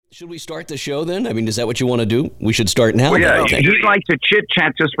Should we start the show then? I mean, is that what you want to do? We should start now. Well, yeah, He'd like to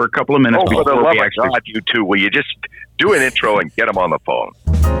chit-chat just for a couple of minutes. Oh, for the before love we of actually... God, you two, will you just do an intro and get him on the phone?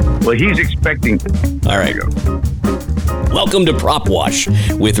 Well, he's expecting... All right. Welcome to Prop Wash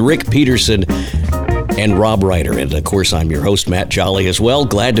with Rick Peterson and Rob Ryder. And, of course, I'm your host, Matt Jolly, as well.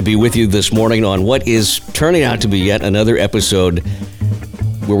 Glad to be with you this morning on what is turning out to be yet another episode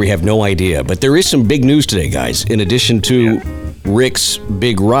where we have no idea. But there is some big news today, guys. In addition to Rick's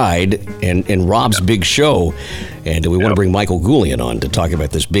big ride and Rob's big show. And we want to bring Michael Goulian on to talk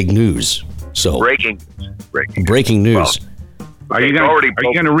about this big news. So Breaking news. Are you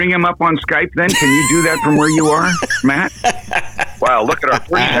going to ring him up on Skype then? Can you do that from where you are, Matt? Wow, look at our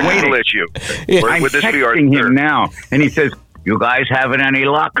first technical issue. I'm texting him now, and he says, "You guys having any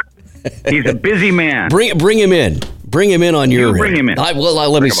luck?" He's a busy man. Bring him in. Bring him in on your... Bring him in.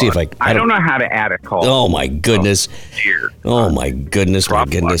 Let me see if I don't know how to add a call. Oh, my goodness. Dear. Oh, my goodness, my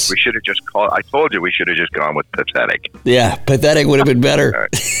goodness. We should have just called... I told you we should have just gone with pathetic. Yeah, pathetic would have been better.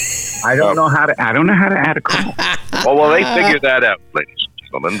 I don't know how to add a call. Well, they figured that out, ladies and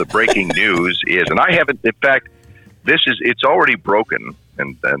gentlemen. The breaking news is... And I haven't... In fact, it's already broken.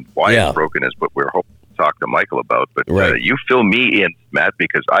 And why it's broken is what we're hoping to talk to Michael about. But you fill me in, Matt,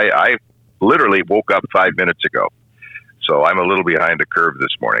 because I literally woke up 5 minutes ago. So I'm a little behind the curve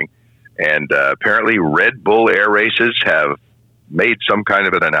this morning. And apparently Red Bull Air Races have made some kind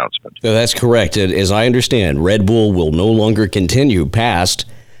of an announcement. That's correct. As I understand, Red Bull will no longer continue past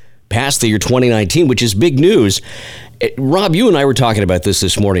the year 2019, which is big news. Rob, you and I were talking about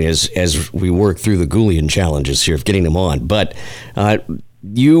this morning as we work through the Goulian challenges here of getting them on. But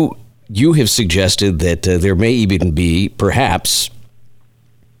you have suggested that there may even be perhaps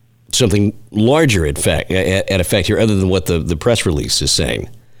something larger at effect here, other than what the press release is saying.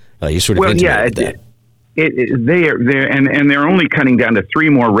 You sort of intimated that. They're only cutting down to 3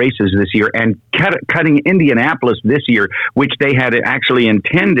 more races this year, and cutting Indianapolis this year, which they had actually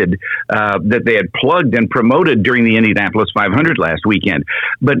intended that they had plugged and promoted during the Indianapolis 500 last weekend.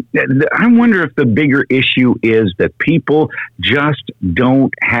 But I wonder if the bigger issue is that people just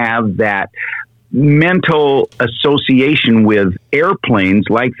don't have that mental association with airplanes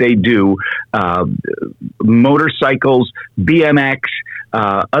like they do motorcycles, BMX,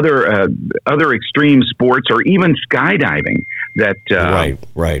 other extreme sports, or even skydiving.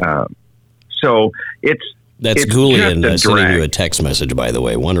 Right. So that's Goulian sending you a text message, by the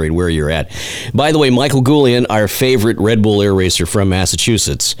way, wondering where you're at. By the way, Michael Goulian, our favorite Red Bull air racer from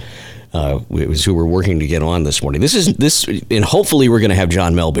Massachusetts, was who we're working to get on this morning. And hopefully we're going to have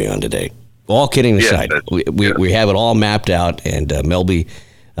John Melby on today. All kidding aside, we have it all mapped out, and Melby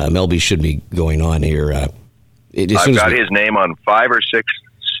should be going on here. I've got his name on 5 or 6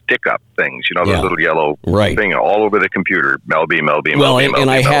 stick-up things. You know, those little yellow thing all over the computer. Melby.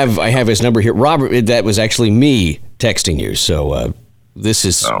 I have his number here. Robert, that was actually me texting you. So this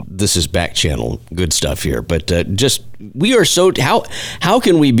is back channel good stuff here. But we are so how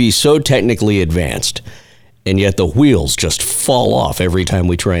can we be so technically advanced? And yet the wheels just fall off every time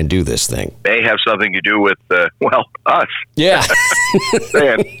we try and do this thing. They have something to do with, us. Yeah.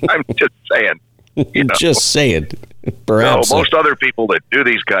 I'm just saying. Just saying. Perhaps. No, most other people that do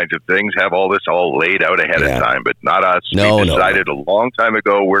these kinds of things have all this all laid out ahead of time, but not us. We decided a long time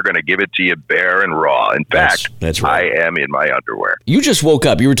ago we're going to give it to you bare and raw. In fact, that's right. I am in my underwear. You just woke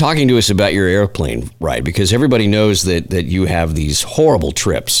up. You were talking to us about your airplane ride, because everybody knows that you have these horrible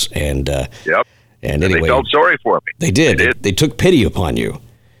trips. And yep. And anyway, they felt sorry for me. They did. They took pity upon you,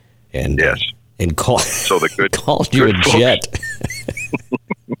 and called you a jet,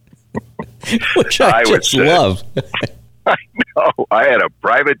 which I just love. I know. I had a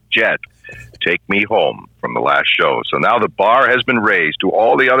private jet take me home from the last show. So now the bar has been raised to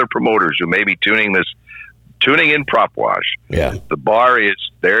all the other promoters who may be tuning in Prop Wash. Yeah, the bar is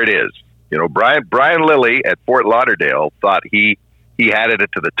there. It is. You know, Brian Lilly at Fort Lauderdale thought he had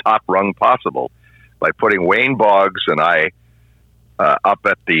it to the top rung possible by putting Wayne Boggs and I up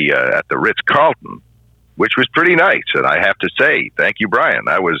at the Ritz-Carlton, which was pretty nice. And I have to say, thank you, Brian.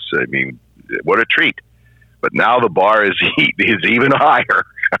 What a treat. But now the bar is even higher.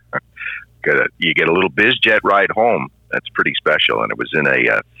 You get a little BizJet ride home. That's pretty special. And it was in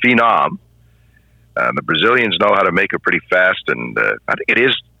a Phenom. The Brazilians know how to make it pretty fast. And I think it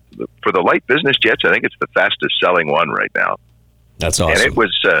is, for the light business jets, I think it's the fastest selling one right now. That's awesome. And it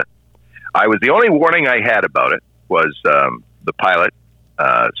was... the only warning I had about it was the pilot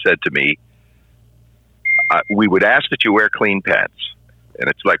said to me, we would ask that you wear clean pants. And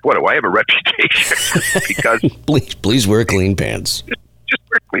it's like, what, do I have a reputation? Because please wear clean pants. Just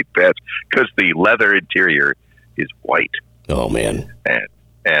wear clean pants, because the leather interior is white. Oh, man. And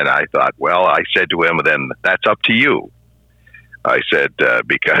And I thought, well, I said to him, then that's up to you. I said,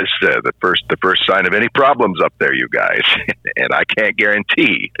 because the first sign of any problems up there, you guys, and I can't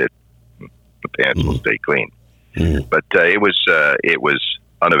guarantee that the pants will stay clean. But it was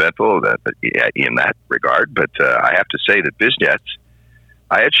uneventful in that regard. But I have to say that BizJets,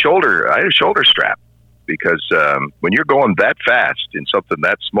 I had a shoulder strap, because when you're going that fast in something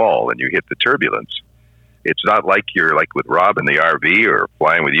that small and you hit the turbulence, it's not like you're like with Rob in the RV or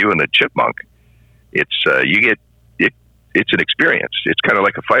flying with you in the Chipmunk. It's it's an experience. It's kind of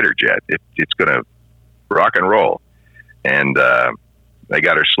like a fighter jet. It's going to rock and roll. And they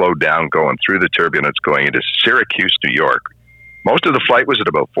got her slowed down going through the turbulence going into Syracuse, New York. Most of the flight was at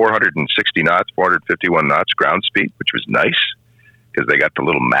about 460 knots, 451 knots ground speed, which was nice because they got the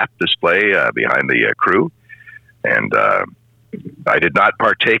little map display behind the crew. And I did not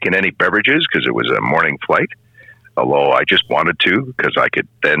partake in any beverages because it was a morning flight, although I just wanted to, because I could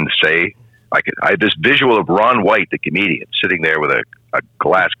then say, I had this visual of Ron White, the comedian, sitting there with a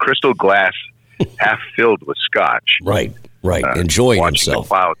crystal glass half filled with scotch. Right. Enjoying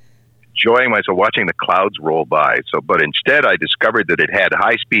himself. Enjoying myself, watching the clouds roll by. But instead, I discovered that it had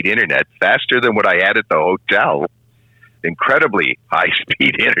high-speed internet, faster than what I had at the hotel. Incredibly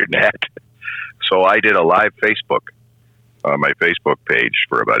high-speed internet. So I did a live Facebook on my Facebook page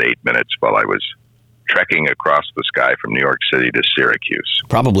for about 8 minutes while I was trekking across the sky from New York City to Syracuse.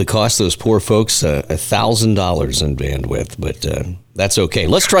 Probably cost those poor folks $1,000 in bandwidth, but that's okay.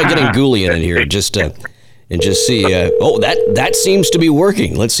 Let's try getting Goulian in here and just see. That seems to be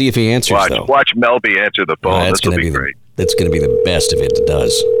working. Let's see if he answers. Watch Melby answer the phone. That's going to be great. That's going to be the best if it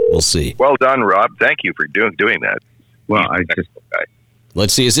does. We'll see. Well done, Rob. Thank you for doing that. Well,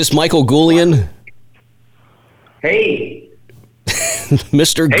 let's see. Is this Michael Goulian? Hey.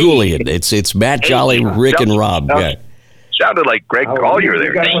 Mr. Goulian. It's Matt Jolly, Rick, and Rob. Yeah. Sounded like Greg Collier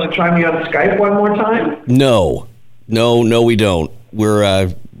there. You guys want to try me on Skype one more time? No, we don't.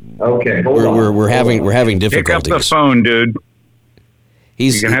 We're okay. We're having difficulties. Pick up the phone, dude.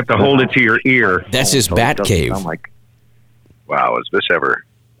 You're gonna have to hold it to your ear. That's his bat cave. Wow, is this ever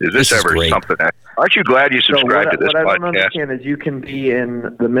something? Aren't you glad you subscribed to this podcast? What I don't understand is you can be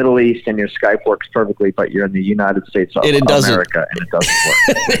in the Middle East and your Skype works perfectly, but you're in the United States of America and it doesn't work.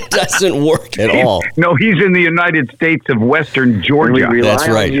 It doesn't work at all. No, he's in the United States of Western Georgia. And we rely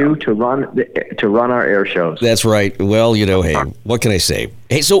on you to run our air shows. That's right. Well, hey, what can I say?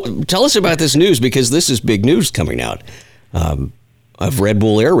 Hey, so tell us about this news, because this is big news coming out of Red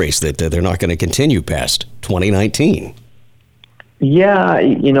Bull Air Race that they're not going to continue past 2019. Yeah,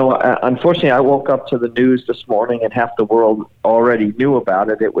 unfortunately, I woke up to the news this morning and half the world already knew about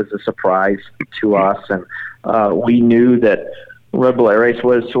it. It was a surprise to us, and we knew that Red Bull Air Race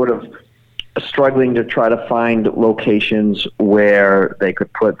was sort of struggling to try to find locations where they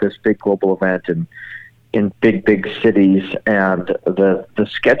could put this big global event in big cities, and the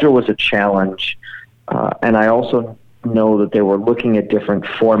schedule was a challenge. And I also know that they were looking at different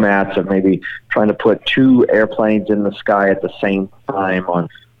formats of maybe trying to put two airplanes in the sky at the same time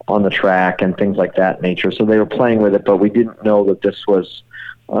on the track and things like that nature. So they were playing with it, but we didn't know that this was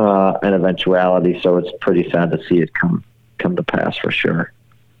an eventuality. So it's pretty sad to see it come to pass for sure.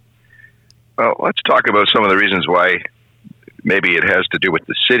 Well, let's talk about some of the reasons why. Maybe it has to do with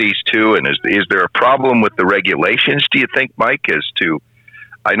the cities too. And is there a problem with the regulations, do you think, Mike,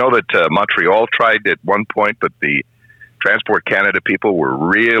 I know that Montreal tried at one point, but the Transport Canada people were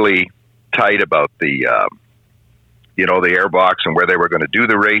really tight about the airbox and where they were going to do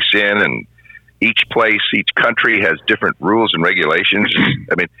the race in, and each country has different rules and regulations.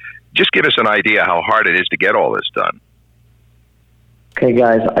 I mean, just give us an idea how hard it is to get all this done. Okay,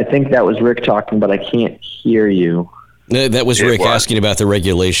 guys, I think that was Rick talking, but I can't hear you. That was Rick asking about the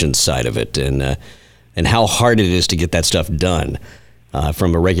regulations side of it and how hard it is to get that stuff done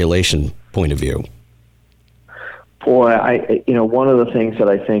from a regulation point of view. Boy, one of the things that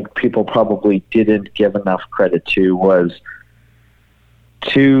I think people probably didn't give enough credit to was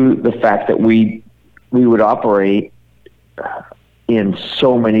to the fact that we would operate in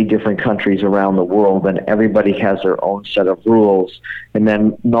so many different countries around the world, and everybody has their own set of rules. And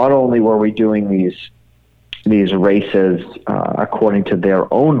then not only were we doing these races according to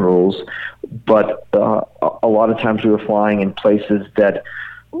their own rules, but a lot of times we were flying in places that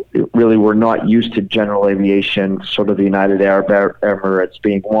really were not used to general aviation, sort of the United Arab Emirates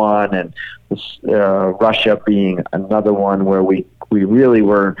being one, and Russia being another one where we really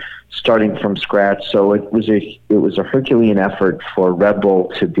were starting from scratch. So it was a Herculean effort for Red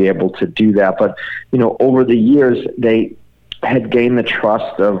Bull to be able to do that. But over the years they had gained the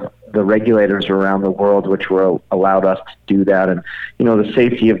trust of the regulators around the world, which were allowed us to do that. And, the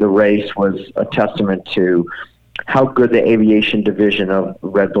safety of the race was a testament to how good the aviation division of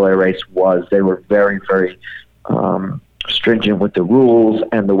Red Bull Air Race was. They were very, very stringent with the rules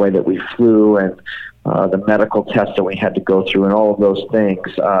and the way that we flew and the medical tests that we had to go through and all of those things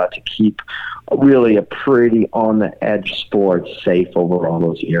to keep really a pretty on-the-edge sport safe over all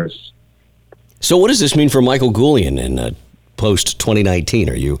those years. So what does this mean for Michael Goulian in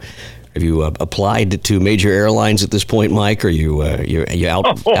post-2019? Have you applied to major airlines at this point, Mike? Are you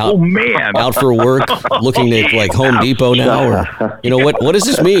out for work, looking at like Home Depot now, or what does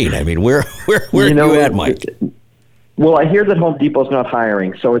this mean? I mean, where are you at, Mike? Well, I hear that Home Depot's not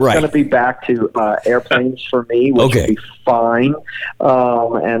hiring, so it's going to be back to airplanes for me, which would be fine.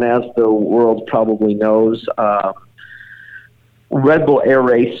 And as the world probably knows, Red Bull Air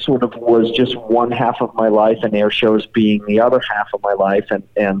Race sort of was just one half of my life, and air shows being the other half of my life.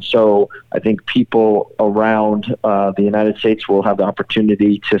 And so I think people around the United States will have the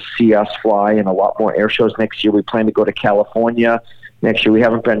opportunity to see us fly in a lot more air shows next year. We plan to go to California next year. We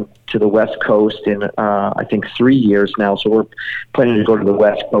haven't been to the West Coast in, I think, 3 years now, so we're planning to go to the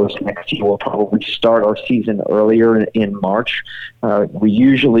West Coast next year. We'll probably start our season earlier in March. We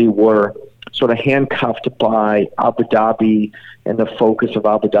usually were sort of handcuffed by Abu Dhabi and the focus of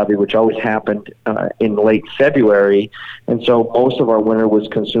Abu Dhabi, which always happened in late February. And so most of our winter was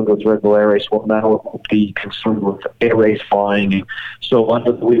consumed with Red Bull Air Race. Well, now it will be consumed with air race flying. So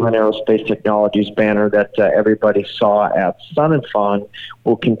under the Leland Aerospace Technologies banner that everybody saw at Sun and Fun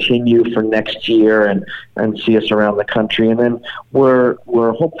will continue for next year and see us around the country. And then we're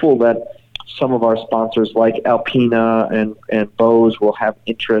hopeful that some of our sponsors like Alpina and Bose will have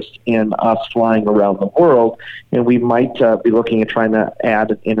interest in us flying around the world, and we might be looking at trying to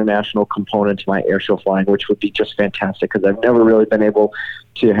add an international component to my airshow flying, which would be just fantastic because I've never really been able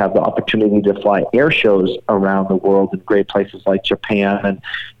to have the opportunity to fly air shows around the world in great places like Japan and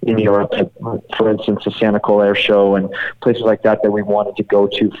in Europe, for instance, the Santa Clara Air Show and places like that we wanted to go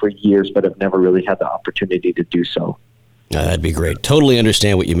to for years but have never really had the opportunity to do so. That'd be great. Totally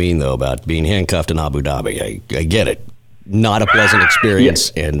understand what you mean, though, about being handcuffed in Abu Dhabi. I get it. Not a pleasant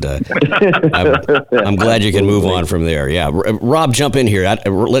experience, and I'm glad you can move on from there. Yeah, Rob, jump in here.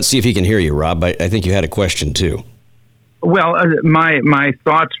 Let's see if he can hear you, Rob. I think you had a question, too. Well, my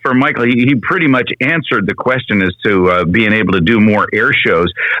thoughts for Michael, he pretty much answered the question as to being able to do more air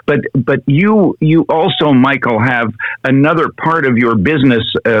shows. But you also, Michael, have another part of your business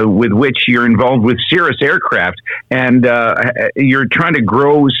with which you're involved with Cirrus Aircraft, and you're trying to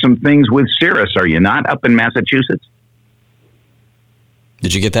grow some things with Cirrus, are you not, up in Massachusetts?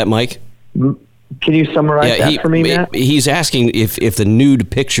 Did you get that, Mike? Can you summarize that for me, Matt? He's asking if the nude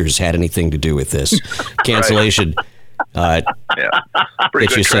pictures had anything to do with this cancellation. Pretty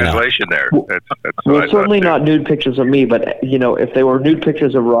good translation there. Well, certainly not nude pictures of me, but if they were nude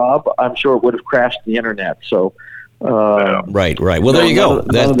pictures of Rob, I'm sure it would have crashed the internet. So, right. Well, there you go.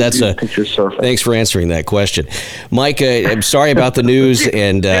 That's a thanks for answering that question, Mike. I'm sorry about the news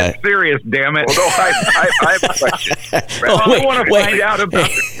and serious. Damn it! Well, no, I have a question. I want to find out about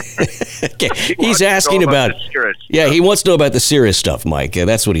it. Okay. He's asking about he wants to know about the Cirrus stuff, Mike.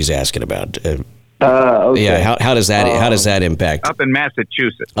 That's what he's asking about. Okay. Yeah, how does that impact? Up in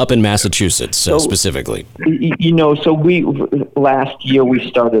Massachusetts. Specifically. So we last year we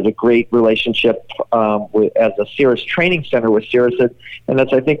started a great relationship as a Cirrus training center with Cirrus, and as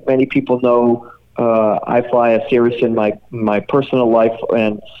I think many people know, I fly a Cirrus in my personal life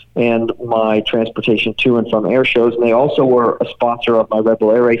and my transportation to and from air shows, and they also were a sponsor of my Red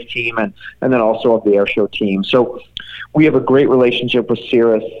Bull Air Race team and then also of the air show team. So we have a great relationship with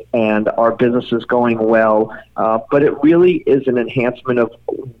Cirrus, and our business is going well. But it really is an enhancement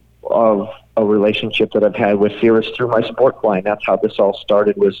of a relationship that I've had with Cirrus through my sport flying. That's how this all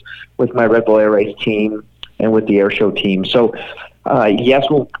started, was with my Red Bull Air Race team and with the air show team. So yes,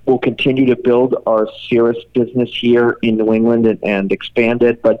 we'll continue to build our Cirrus business here in New England and expand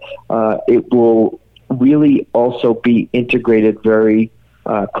it, but it will really also be integrated very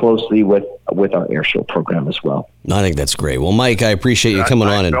closely with our airshow program as well. I think that's great. Well, Mike, I appreciate you coming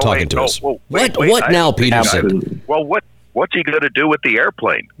on and talking to us. What now, Peterson? Well, what's he going to do with the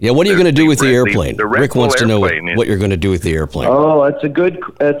airplane? Yeah, what are you going to do with the airplane? Rick wants to know what you're going to do with the airplane. Oh, that's a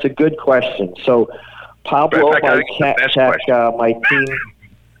good question. So Pablo, my team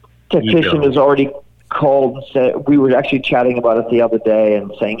technician, has already called and said, we were actually chatting about it the other day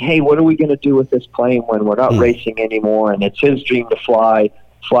and saying, hey, what are we going to do with this plane when we're not racing anymore? And it's his dream to fly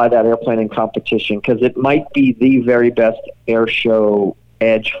that airplane in competition, because it might be the very best air show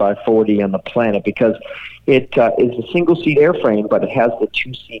Edge 540 on the planet, because it is a single-seat airframe, but it has the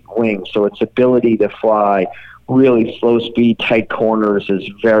two-seat wing, so its ability to fly really slow speed, tight corners is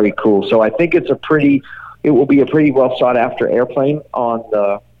very cool. So I think it will be a pretty well sought after airplane on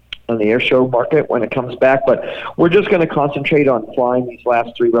the air show market when it comes back. But we're just going to concentrate on flying these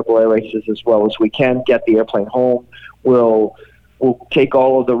last 3 Rebel Air races as well as we can, get the airplane home. We'll take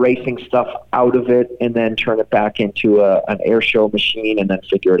all of the racing stuff out of it and then turn it back into an air show machine and then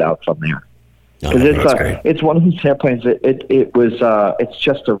figure it out from there. Because it's one of these airplanes. It's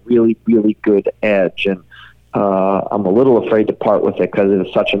just a really, really good Edge, and I'm a little afraid to part with it because it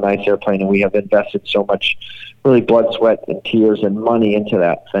is such a nice airplane, and we have invested so much really blood, sweat, and tears and money into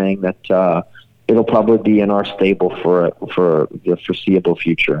that thing that it'll probably be in our stable for the foreseeable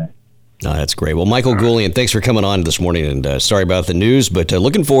future. Oh, that's great. Well, Michael Goulian, thanks for coming on this morning, and sorry about the news, but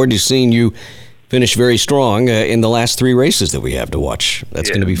looking forward to seeing you finish very strong in the last 3 races that we have to watch. That's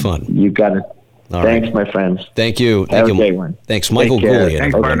going to be fun. You got it. Thanks, right. My friends. Thank you. Have a great one. Thanks, Michael Goulian.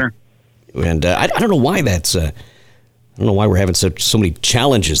 Thanks, partner. And I don't know why that's. I don't know why we're having so many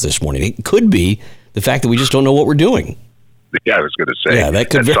challenges this morning. It could be the fact that we just don't know what we're doing. Yeah, I was going to say. Yeah, that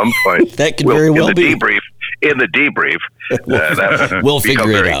could at some point. That could very well be. In the debrief, that we'll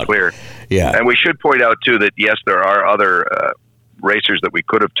figure it out. Clear. Yeah, and we should point out too that yes, there are other racers that we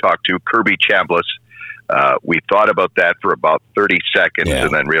could have talked to. Kirby Chambliss. We thought about that for about 30 seconds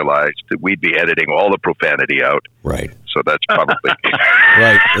and then realized that we'd be editing all the profanity out. Right. So that's probably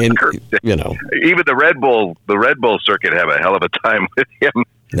right. And even the Red Bull circuit have a hell of a time with him.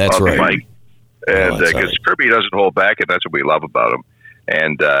 That's on right. The mic. And because Kirby doesn't hold back, and that's what we love about him.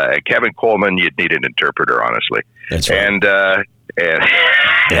 And Kevin Coleman, you'd need an interpreter, honestly. That's right.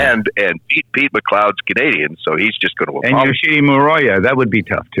 And Pete McLeod's Canadian, so he's just going to. And Yoshidi Moroya, that would be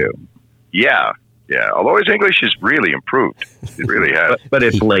tough too. Yeah. Although his English has really improved, it really has. but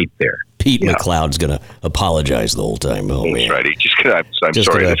it's late there. Pete McLeod's going to apologize the whole time. Oh That's man, right. He's just going to. I'm just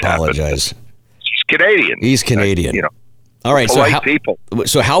sorry to this apologize. Happened. He's Canadian. He's Canadian. All right. Polite people.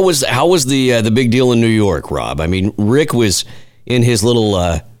 So how was the big deal in New York, Rob? I mean, Rick was in his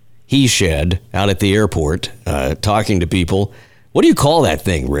little he shed out at the airport talking to people. What do you call that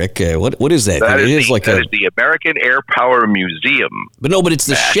thing, Rick? What is that? That is the American Air Power Museum. But it's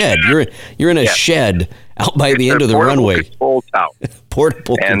the shed. You're in a shed out by the end of the runway. Control tower.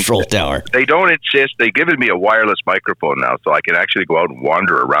 Portable control tower. They don't insist. They've given me a wireless microphone now, so I can actually go out and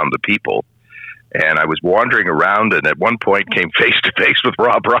wander around the people. And I was wandering around, and at one point came face to face with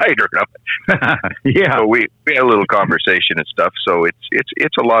Rob Ryder. Yeah, so we had a little conversation and stuff. So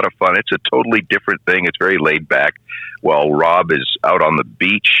it's a lot of fun. It's a totally different thing. It's very laid back. While Rob is out on the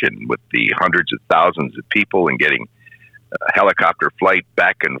beach and with the hundreds of thousands of people and getting a helicopter flight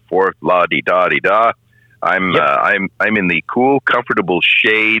back and forth, la di da di da. I'm in the cool, comfortable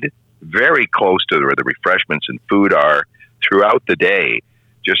shade, very close to where the refreshments and food are throughout the day.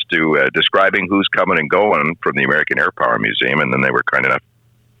 Just to describing who's coming and going from the American Air Power Museum, and then they were kind enough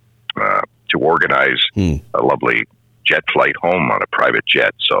to organize a lovely jet flight home on a private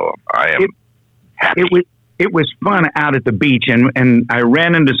jet. So I am happy. It was fun out at the beach, and I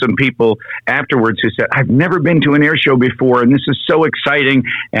ran into some people afterwards who said, I've never been to an air show before, and this is so exciting,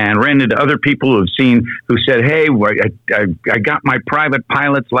 and ran into other people who said, hey, I got my private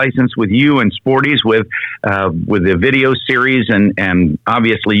pilot's license with you and Sporties with the video series, and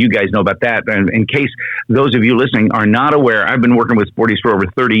obviously you guys know about that. And in case those of you listening are not aware, I've been working with Sporties for over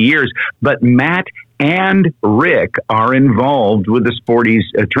 30 years, but Matt and Rick are involved with the Sporties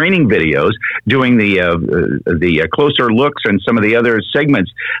training videos, doing the closer looks and some of the other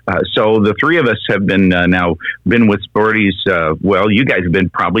segments. So the three of us have been with Sporties. Well, you guys have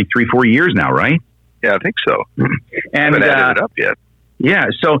been probably 3-4 years now, right? Yeah, I think so. And haven't added it up yet. Yeah,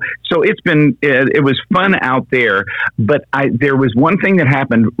 so it was fun out there, but there was one thing that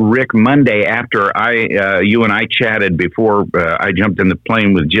happened, Rick, Monday after you and I chatted before I jumped in the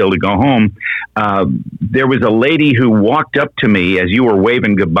plane with Jill to go home. There was a lady who walked up to me as you were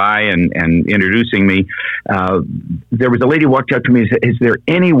waving goodbye and introducing me. There was a lady who walked up to me and said, "Is there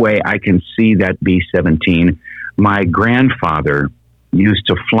any way I can see that B-17? My grandfather used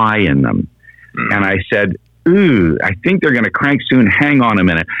to fly in them." And I said, ooh, I think they're going to crank soon. Hang on a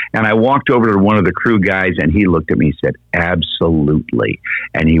minute. And I walked over to one of the crew guys, and he looked at me and said, absolutely.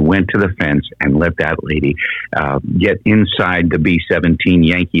 And he went to the fence and let that lady get inside the B-17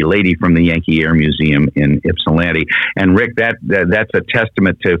 Yankee lady from the Yankee Air Museum in Ypsilanti. And Rick, that's a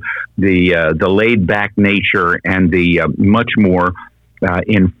testament to the laid-back nature and the much more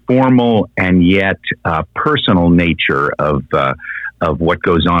informal and yet personal nature of what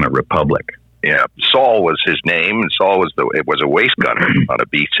goes on at Republic. Yeah, Saul was his name. Saul was a waist gunner on a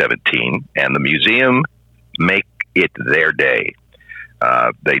B-17, and the museum make it their day.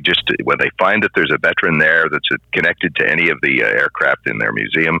 They just, when they find that there's a veteran there that's connected to any of the aircraft in their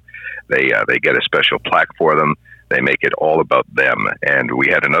museum, they get a special plaque for them. They make it all about them. And we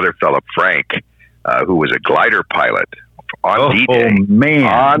had another fellow, Frank, who was a glider pilot on D-Day. Oh, man.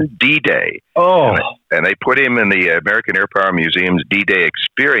 On D-Day. Oh. And they put him in the American Air Power Museum's D-Day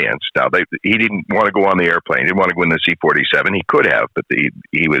experience. Now, he didn't want to go on the airplane. He didn't want to go in the C-47. He could have, but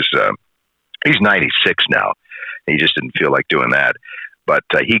he was he's 96 now. He just didn't feel like doing that. But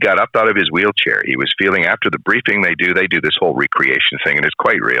he got up out of his wheelchair. He was feeling, after the briefing they do this whole recreation thing, and it's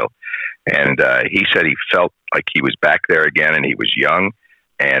quite real. And he said he felt like he was back there again, and he was young.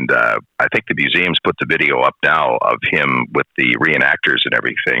 And I think the museum's put the video up now of him with the reenactors and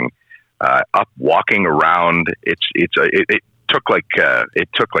everything, up walking around. It took like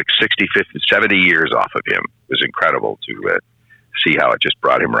 60, 50, 70 years off of him. It was incredible to see how it just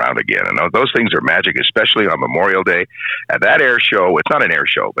brought him around again. And those things are magic, especially on Memorial Day. At that air show, it's not an air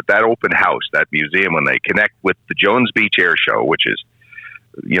show, but that open house, that museum, when they connect with the Jones Beach Air Show, which is,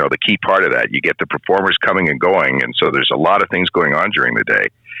 the key part of that, you get the performers coming and going. And so there's a lot of things going on during the day.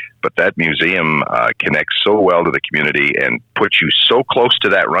 But that museum connects so well to the community and puts you so close to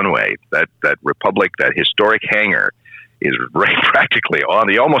that runway, that Republic, that historic hangar is right practically on.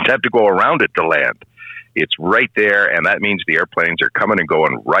 You almost have to go around it to land. It's right there, and that means the airplanes are coming and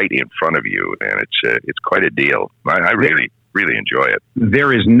going right in front of you, and it's quite a deal. I really enjoy it.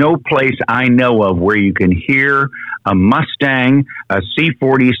 There is no place I know of where you can hear a Mustang, a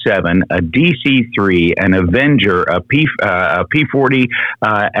C-47, a DC-3, an Avenger, a P-40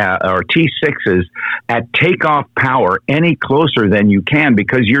 or T-6s at takeoff power any closer than you can,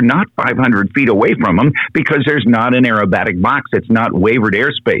 because you're not 500 feet away from them, because there's not an aerobatic box. It's not wavered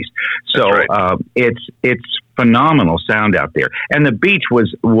airspace. So right. It's phenomenal sound out there. And the beach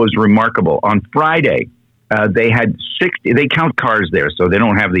was remarkable. On Friday, they had 60. They count cars there, so they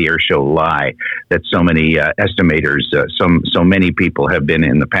don't have the air show lie that so many estimators, so many people have been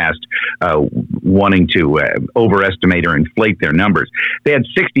in the past wanting to overestimate or inflate their numbers. They had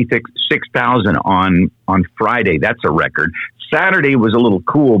 66,000 on Friday. That's a record. Saturday was a little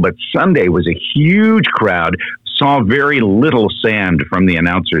cool, but Sunday was a huge crowd. Saw very little sand from the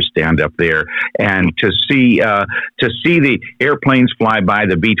announcer's stand up there, and to see the airplanes fly by,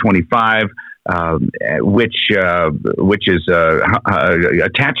 the B-25. Which is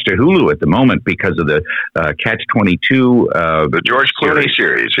attached to Hulu at the moment because of the Catch-22, the George Clooney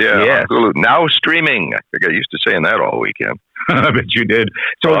series. Yeah, Hulu. Now streaming. I got used to saying that all weekend. I bet you did.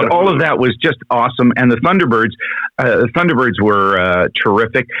 So all of that was just awesome, and the Thunderbirds were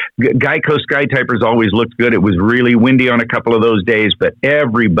terrific. Geico Skytypers always looked good. It was really windy on a couple of those days, but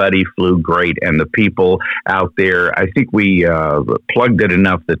everybody flew great, and the people out there, I think we plugged it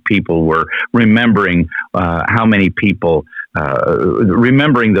enough that people were remembering how many people,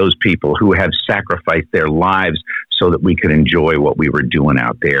 remembering those people who have sacrificed their lives so that we could enjoy what we were doing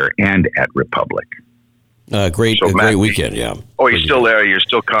out there and at Republic. Great weekend, yeah. Oh, you're still there. You're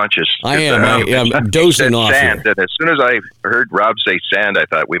still conscious. I am. I'm dozing off sand, here. And as soon as I heard Rob say sand, I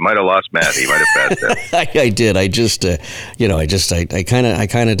thought we might have lost Matt. He might have passed out. I did. I just, I kind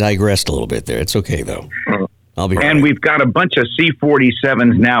of digressed a little bit there. It's okay though. I'll be. And we've got a bunch of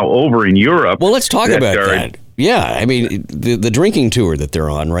C-47s now over in Europe. Well, let's talk about that. Yeah, I mean the drinking tour that they're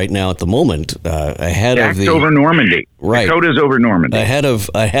on right now at the moment, ahead of the over Normandy. Right, Dakota's over Normandy. Ahead of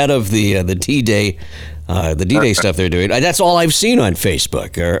the D-Day. The D-Day stuff they're doing. That's all I've seen on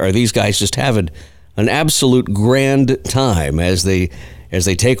Facebook. Are these guys just having an absolute grand time as they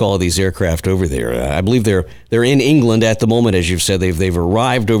take all of these aircraft over there? I believe they're in England at the moment, as you've said. They've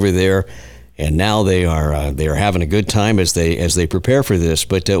arrived over there, and now they are having a good time as they prepare for this.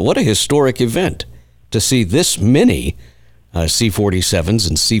 But what a historic event to see this many C-47s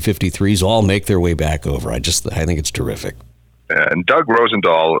and C-53s all make their way back over. I think it's terrific. And Doug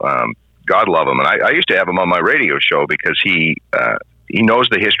Rosendahl. God love him. And I used to have him on my radio show because he knows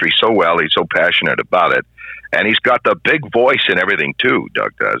the history so well. He's so passionate about it. And he's got the big voice and everything too,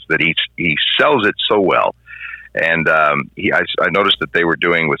 Doug does, that he sells it so well. And I noticed that they were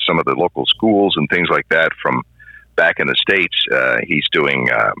doing with some of the local schools and things like that from back in the States. He's doing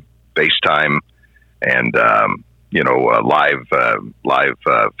FaceTime and, live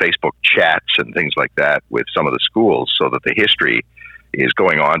Facebook chats and things like that with some of the schools so that the history is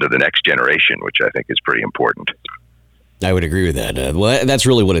going on to the next generation, which I think is pretty important. I would agree with that. Well, that's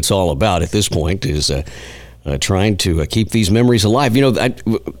really what it's all about at this point, is trying to keep these memories alive.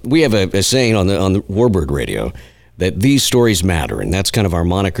 We have a saying on the Warbird Radio that these stories matter, and that's kind of our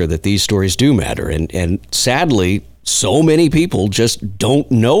moniker, that these stories do matter. And sadly, so many people just don't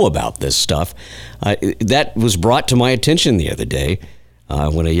know about this stuff. That was brought to my attention the other day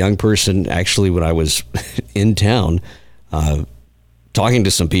when a young person, actually when I was in town, talking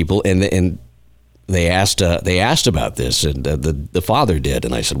to some people, and they asked about this, and the father did,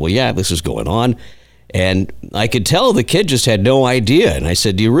 and I said, well, yeah, this is going on, and I could tell the kid just had no idea. And I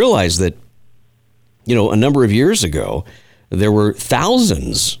said, do you realize that, a number of years ago, there were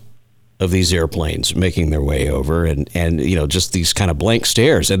thousands of these airplanes making their way over, and just these kind of blank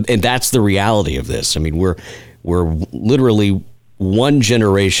stares, and that's the reality of this. I mean, we're literally one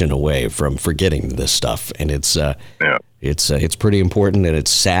generation away from forgetting this stuff, and it's pretty important, and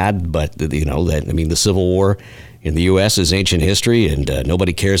it's sad, but the Civil War in the U.S. is ancient history, and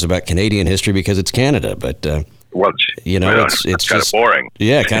nobody cares about Canadian history because it's Canada, but it's kind of boring.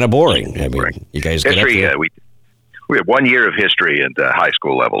 Yeah, kind of boring. I mean, you guys get history. up there. We had 1 year of history at high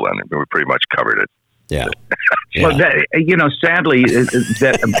school level, and we pretty much covered it. Yeah. Well, sadly,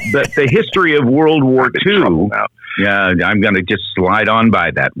 the history of World War II. Yeah, I'm going to just slide on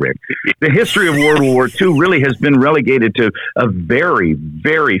by that, Rick. The history of World War II really has been relegated to a very,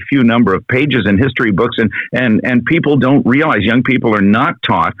 very few number of pages in history books, and people don't realize, young people are not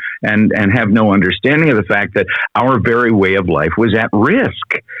taught and have no understanding of the fact that our very way of life was at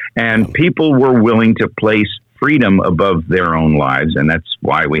risk, and people were willing to place freedom above their own lives, and that's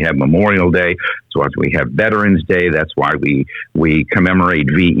why we have Memorial Day. That's why we have Veterans Day. That's why we commemorate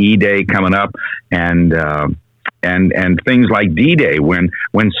VE Day coming up, and things like D-Day, when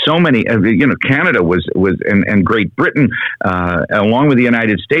so many, Canada was and Great Britain, along with the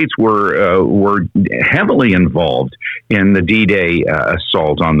United States, were heavily involved in the D-Day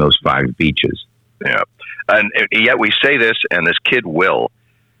assault on those 5 beaches. Yeah, and yet we say this, and this kid will.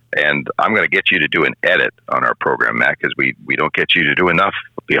 And I'm going to get you to do an edit on our program, Matt, because we don't get you to do enough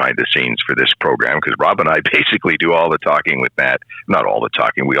behind the scenes for this program, because Rob and I basically do all the talking with Matt. Not all the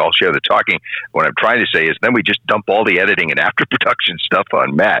talking. We all share the talking. What I'm trying to say is then we just dump all the editing and after production stuff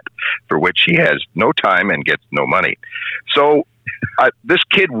on Matt, for which he has no time and gets no money. So this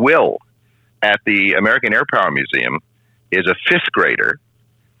kid, Will, at the American Air Power Museum, is a 5th grader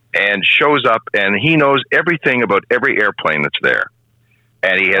and shows up, and he knows everything about every airplane that's there.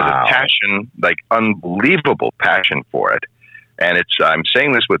 And he has a passion, like unbelievable passion for it. And I'm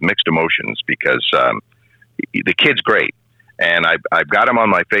saying this with mixed emotions because the kid's great. And I've got him on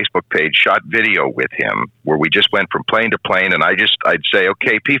my Facebook page, shot video with him where we just went from plane to plane. And I'd say,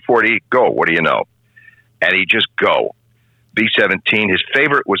 okay, P-40, go. What do you know? And he'd just go. B-17, his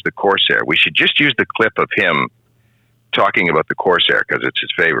favorite was the Corsair. We should just use the clip of him talking about the Corsair because it's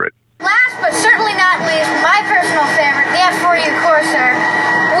his favorite. Last but certainly not least, my personal favorite, the F-40 Corsair,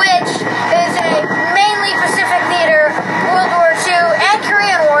 which is a mainly Pacific Theater, World War II, and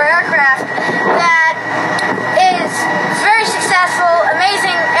Korean War aircraft that is very successful,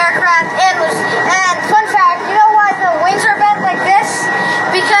 amazing aircraft, and fun fact, you know why the wings are bent like this?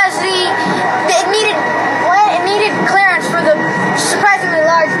 Because it needed clearance for the surprisingly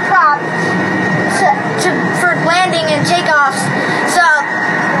large prop for landing and takeoffs. So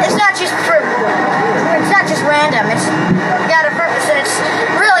it's not just random. It's got a purpose, and it's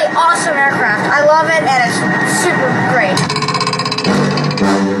really awesome aircraft. I love it, and it's super great.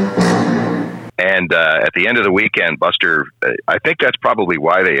 And at the end of the weekend, Buster, I think that's probably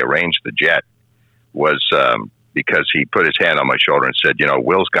why they arranged the jet, was because he put his hand on my shoulder and said,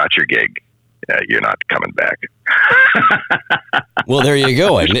 Will's got your gig. You're not coming back. Well, there you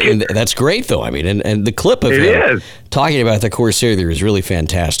go. And that's great, though. I mean, and the clip of him talking about the Corsair there is really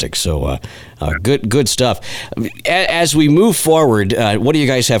fantastic. So good stuff. As we move forward, what do you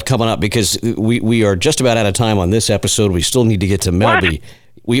guys have coming up? Because we are just about out of time on this episode. We still need to get to Melby.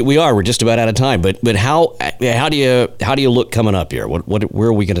 We're just about out of time. But how do you look coming up here? Where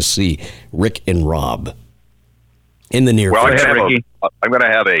are we going to see Rick and Rob in the near future? I'm going to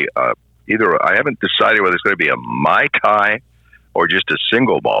have either I haven't decided whether it's going to be a Mai Tai or just a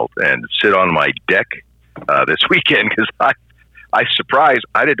single malt and sit on my deck this weekend, because I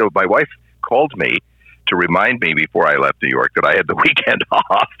didn't know. My wife called me to remind me before I left New York that I had the weekend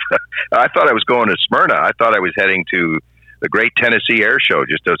off. I thought I was going to Smyrna. I thought I was heading to the Great Tennessee Air Show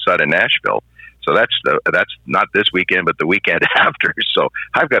just outside of Nashville. So that's not this weekend, but the weekend after. So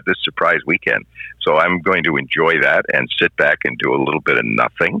I've got this surprise weekend. So I'm going to enjoy that and sit back and do a little bit of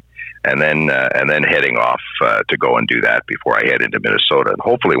nothing, and then heading off to go and do that before I head into Minnesota. And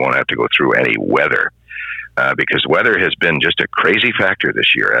hopefully won't have to go through any weather because weather has been just a crazy factor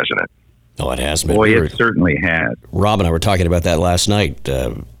this year, hasn't it? Oh, it has been. Boy, it certainly has. Rob and I were talking about that last night.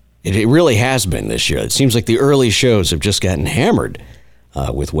 It really has been this year. It seems like the early shows have just gotten hammered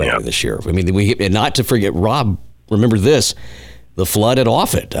with weather this year. I mean, and not to forget, Rob, remember this, the flood at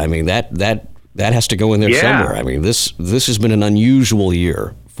Offutt. I mean, that has to go in there somewhere. I mean, this has been an unusual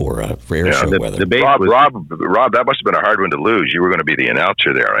year for air show weather. Rob, that must have been a hard one to lose. You were going to be the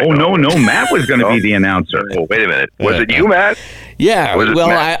announcer there. No, Matt was going to be the announcer. Oh, wait a minute. Was it you, Matt? Yeah. Well,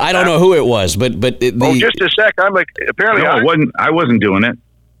 I don't know who it was, but just a sec. I'm like, apparently I wasn't doing it.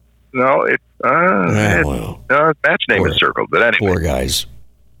 No, Matt's name is circled, but anyway. Poor guys.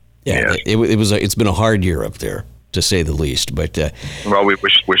 Yeah, it's been a hard year up there, to say the least. But well, we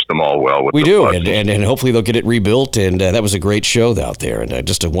wish them all well. We do, and hopefully they'll get it rebuilt. And that was a great show out there, and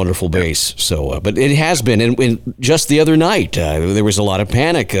just a wonderful base. So, but it has been, and just the other night there was a lot of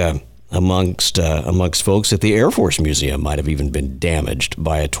panic amongst folks at the Air Force Museum. Might have even been damaged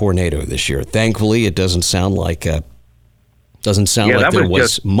by a tornado this year. Thankfully, it doesn't sound like there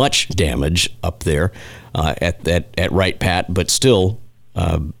was much damage up there at Wright Pat, but still.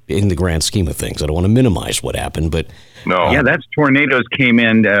 In the grand scheme of things, I don't want to minimize what happened, but that's tornadoes came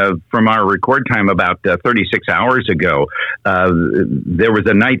in from our record time about 36 hours ago. There was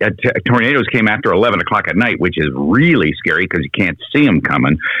a night tornadoes came after 11 o'clock at night, which is really scary because you can't see them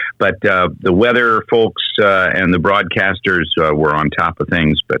coming. But the weather folks and the broadcasters were on top of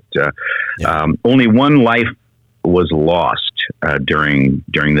things. But only one life was lost during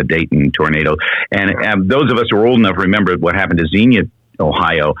the Dayton tornado, and those of us who are old enough remember what happened to Xenia,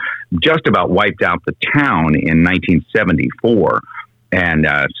 Ohio, just about wiped out the town in 1974. And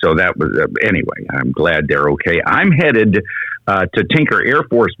so that was, anyway, I'm glad they're okay. I'm headed to Tinker Air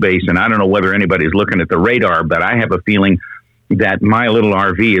Force Base, and I don't know whether anybody's looking at the radar, but I have a feeling that my little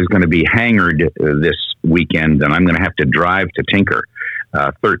RV is going to be hangared this weekend, and I'm going to have to drive to Tinker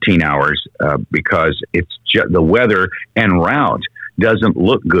 13 hours because it's the weather and route doesn't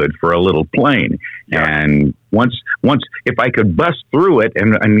look good for a little plane. And once if I could bust through it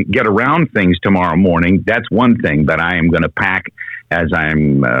and get around things tomorrow morning, that's one thing. But I am going to pack as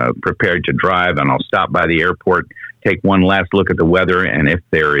I'm prepared to drive, and I'll stop by the airport, take one last look at the weather, and if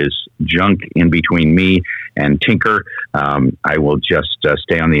there is junk in between me and Tinker, I will just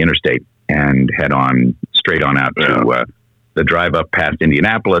stay on the interstate and head on straight on out to the drive up past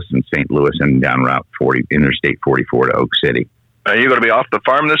Indianapolis and St. Louis and down Route 40, Interstate 44 to Oak City. Are you going to be off the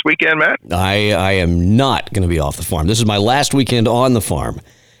farm this weekend, Matt? I am not going to be off the farm. This is my last weekend on the farm,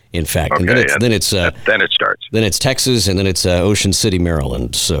 in fact. Okay, and then it starts. Then it's Texas, and then it's Ocean City,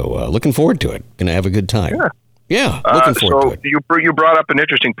 Maryland. So looking forward to it. Going to have a good time. Yeah, looking forward to it. You brought up an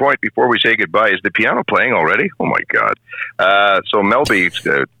interesting point before we say goodbye. Is the piano playing already? Oh, my God. So, Melby,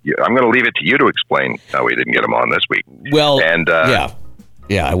 I'm going to leave it to you to explain how we didn't get him on this week. Well,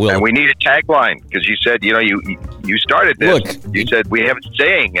 Yeah, I will. And we need a tagline because you said, you started this. Look, you said we have a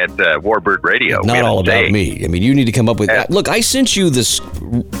saying at Warbird Radio. Not all about me. I mean, you need to come up with that. Look, I sent you this.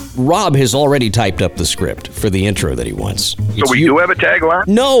 Rob has already typed up the script for the intro that he wants. So we do have a tagline?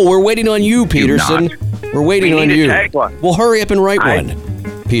 No, we're waiting on you, Peterson. We're waiting on you. Well, hurry up and write one.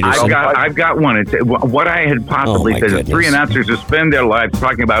 Peterson. I've got one. It's what I had possibly said. Goodness. 3 announcers who spend their lives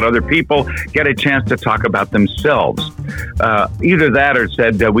talking about other people get a chance to talk about themselves. Either that or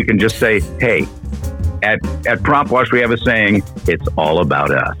said we can just say, hey, at Prop Wash we have a saying, it's all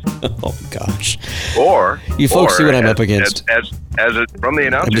about us. Oh, gosh. Or you folks see what I'm up against? As from the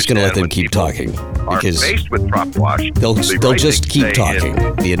announcers, I'm just going to let them keep talking. Because faced with Prop Wash, they'll just keep talking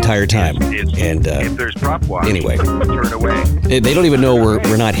the entire time. And if there's Prop Wash, anyway, turn away. They don't even know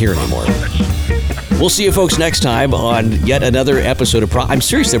we're not here anymore. We'll see you folks next time on yet another episode of Prop. I'm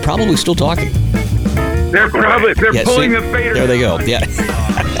serious, they're probably still talking. They're pulling the fader. There they go. Yeah.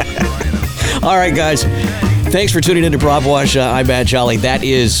 All right, guys. Thanks for tuning in to Prop Wash. I'm Matt Jolly. That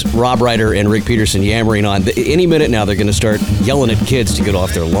is Rob Ryder and Rick Peterson yammering on. Any minute now, they're going to start yelling at kids to get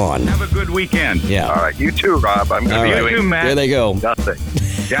off their lawn. Have a good weekend. Yeah. All right. You too, Rob. I'm going to be doing. You too, Matt. There they go. Nothing.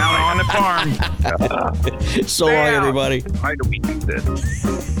 Down on the farm. So long, everybody. Why do we do this?